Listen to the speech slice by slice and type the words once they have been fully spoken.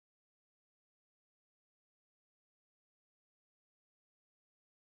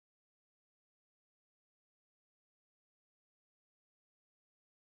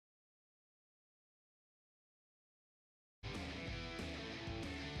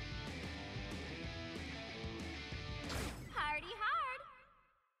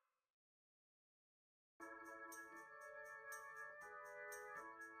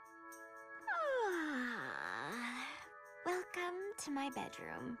to my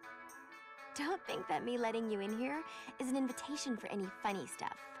bedroom. Don't think that me letting you in here is an invitation for any funny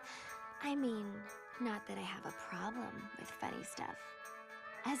stuff. I mean, not that I have a problem with funny stuff.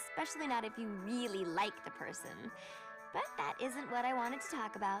 Especially not if you really like the person. But that isn't what I wanted to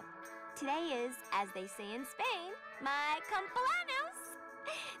talk about. Today is, as they say in Spain, my cumpleaños.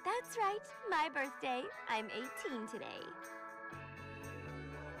 That's right, my birthday. I'm 18 today.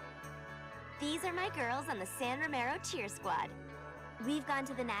 These are my girls on the San Romero cheer squad. We've gone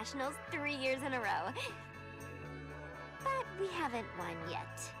to the Nationals 3 years in a row. But we haven't won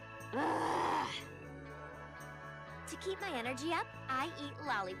yet. Ugh. To keep my energy up, I eat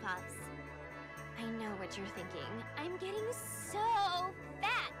lollipops. I know what you're thinking. I'm getting so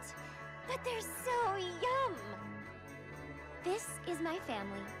fat, but they're so yum. This is my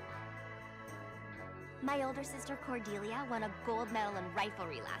family. My older sister Cordelia won a gold medal in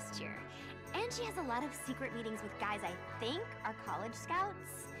riflery last year. And she has a lot of secret meetings with guys I think are college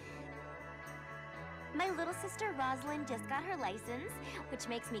scouts. My little sister Rosalind just got her license, which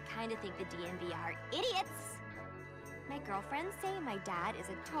makes me kind of think the DMV are idiots. My girlfriends say my dad is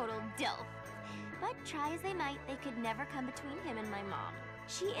a total dilf. But try as they might, they could never come between him and my mom.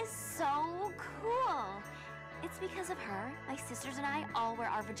 She is so cool. It's because of her, my sisters and I all wear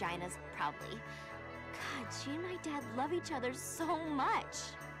our vaginas proudly. God, she and my dad love each other so much.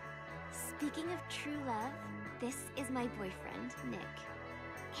 Speaking of true love, this is my boyfriend, Nick.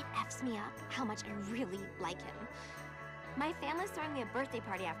 It F's me up how much I really like him. My family's throwing me a birthday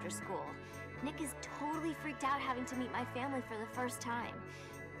party after school. Nick is totally freaked out having to meet my family for the first time.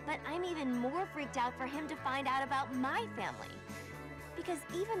 But I'm even more freaked out for him to find out about my family. Because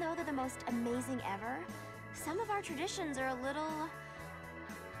even though they're the most amazing ever, some of our traditions are a little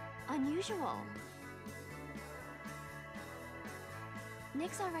unusual.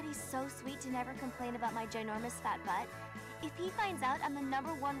 Nick's already so sweet to never complain about my ginormous fat butt. If he finds out I'm the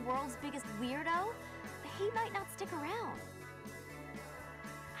 #1 world's biggest weirdo, he might not stick around.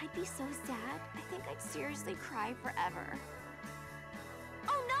 I'd be so sad. I think I'd seriously cry forever.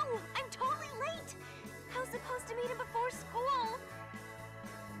 Oh no! I'm totally late! I was supposed to meet him before school!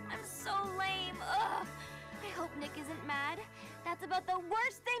 I'm so lame. Ugh! I hope Nick isn't mad. That's about the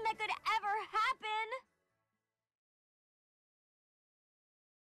worst thing that could ever happen!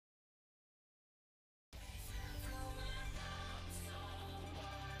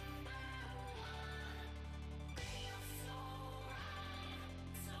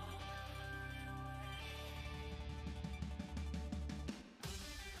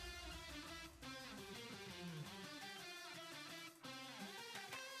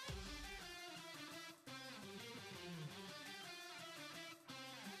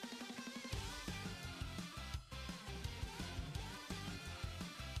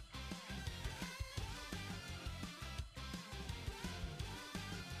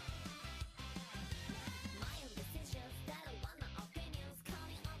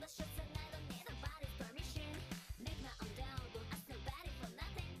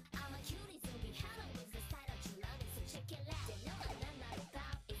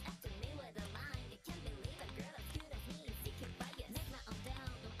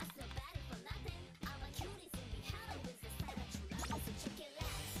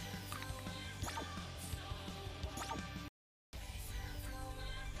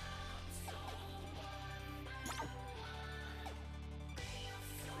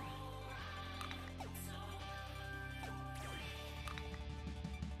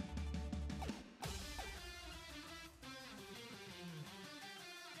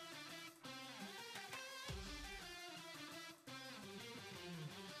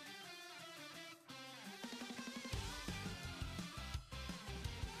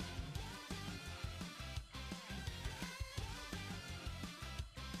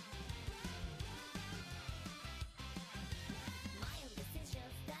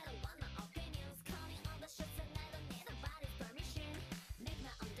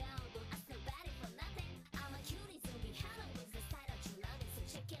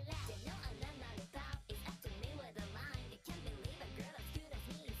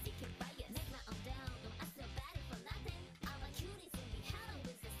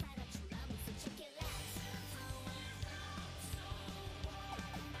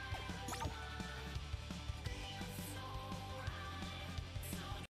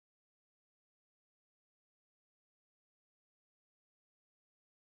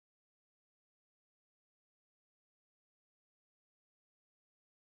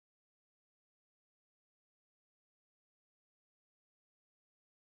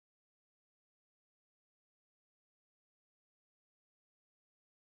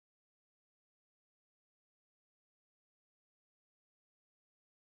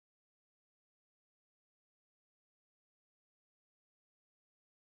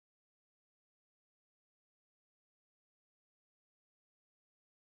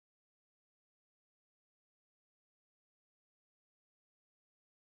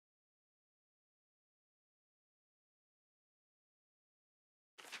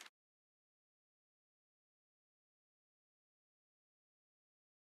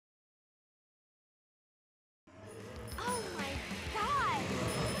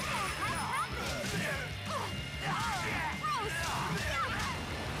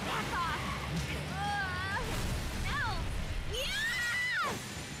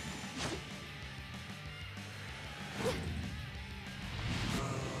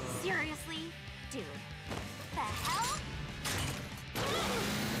 Seriously? Dude. The hell?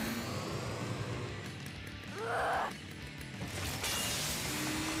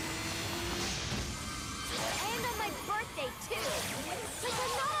 And on my birthday, too! Like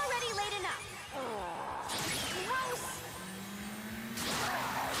I'm not already late enough! Gross!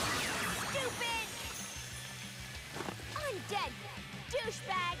 Stupid! Undead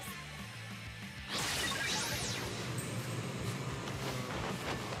douchebags!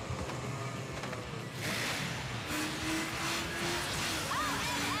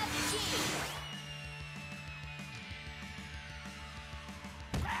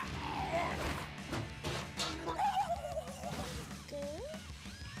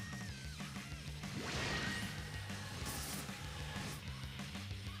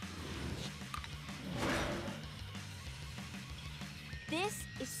 This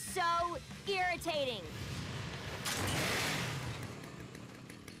is so irritating!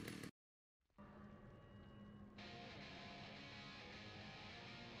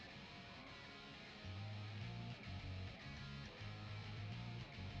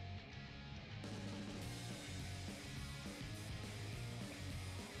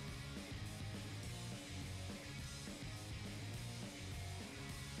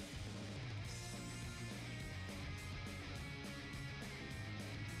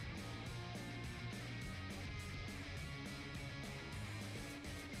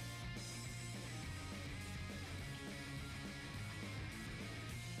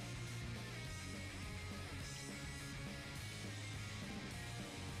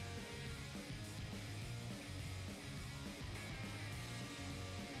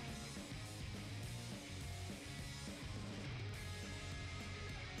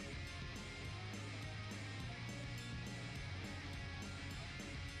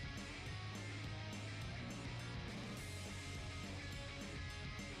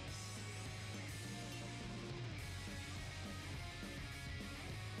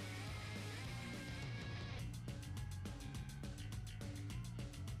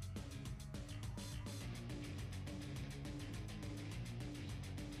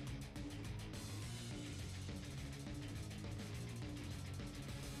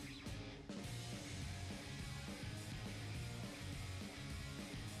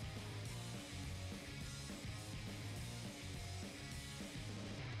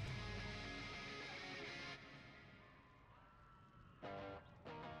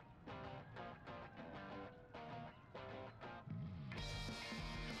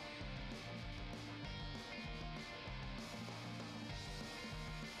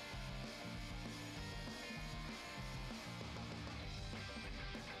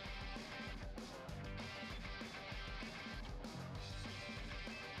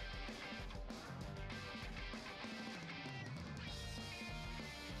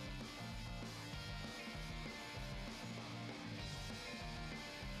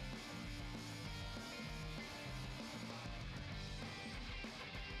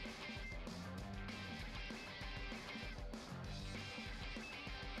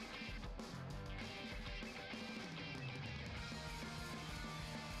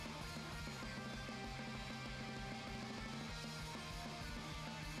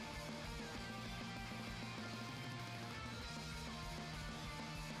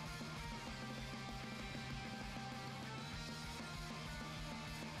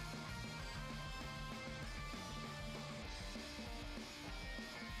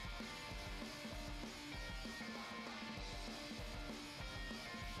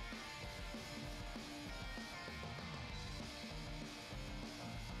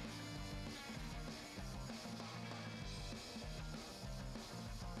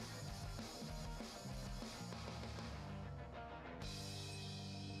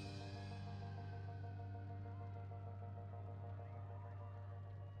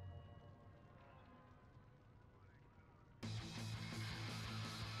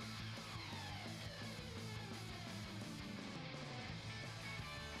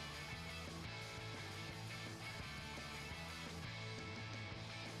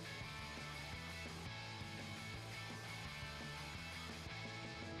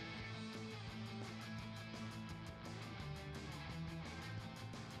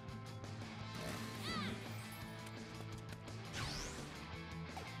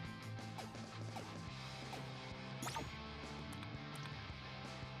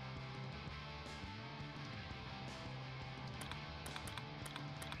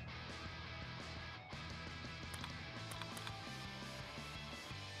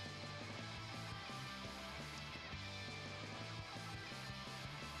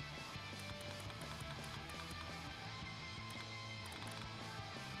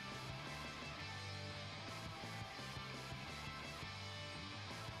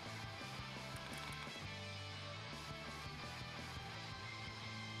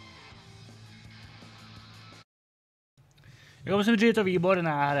 Jako musím říct, že je to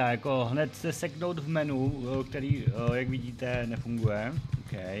výborná hra, jako hned se seknout v menu, který, jak vidíte, nefunguje.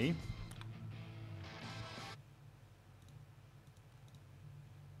 OK.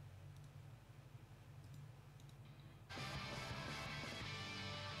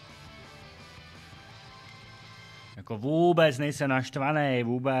 Jako vůbec nejsem naštvaný,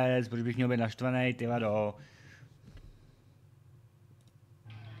 vůbec, proč bych měl být naštvaný, ty vado.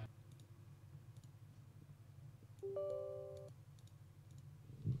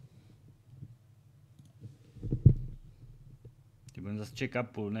 Ty budeme zase čekat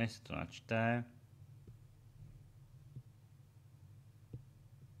půl, než se to načte.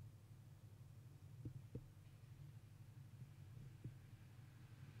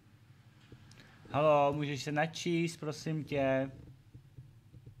 Haló, můžeš se načíst, prosím tě?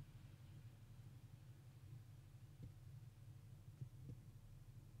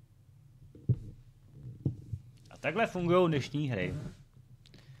 A takhle fungují dnešní hry.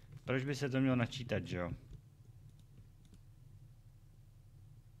 Proč by se to mělo načítat, že jo?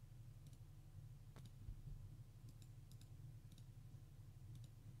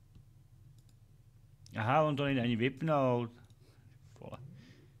 Aha, on to nejde ani vypnout. Vole.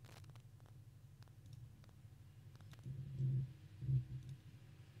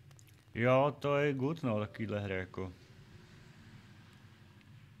 Jo, to je good, no, takovýhle hry jako.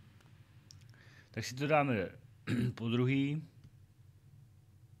 Tak si to dáme po druhý.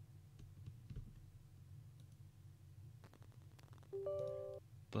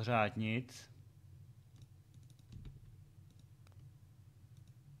 Pořád nic.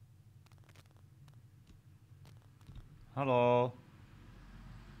 Haló.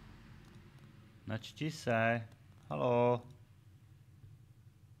 Načti se. Haló.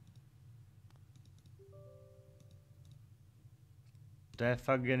 To je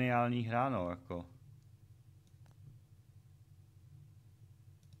fakt geniální hra, no, jako.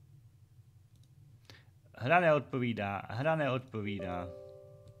 Hra neodpovídá.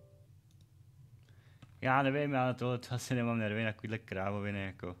 Já nevím, já na tohle asi nemám nervy, na takovýhle krávoviny,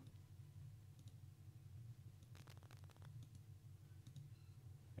 jako.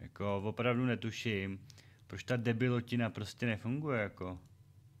 Jako, opravdu netuším, proč ta debilotina prostě nefunguje, jako.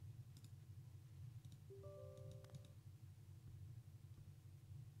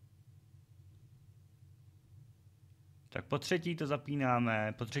 Tak po třetí to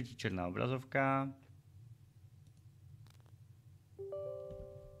zapínáme, po třetí černá obrazovka.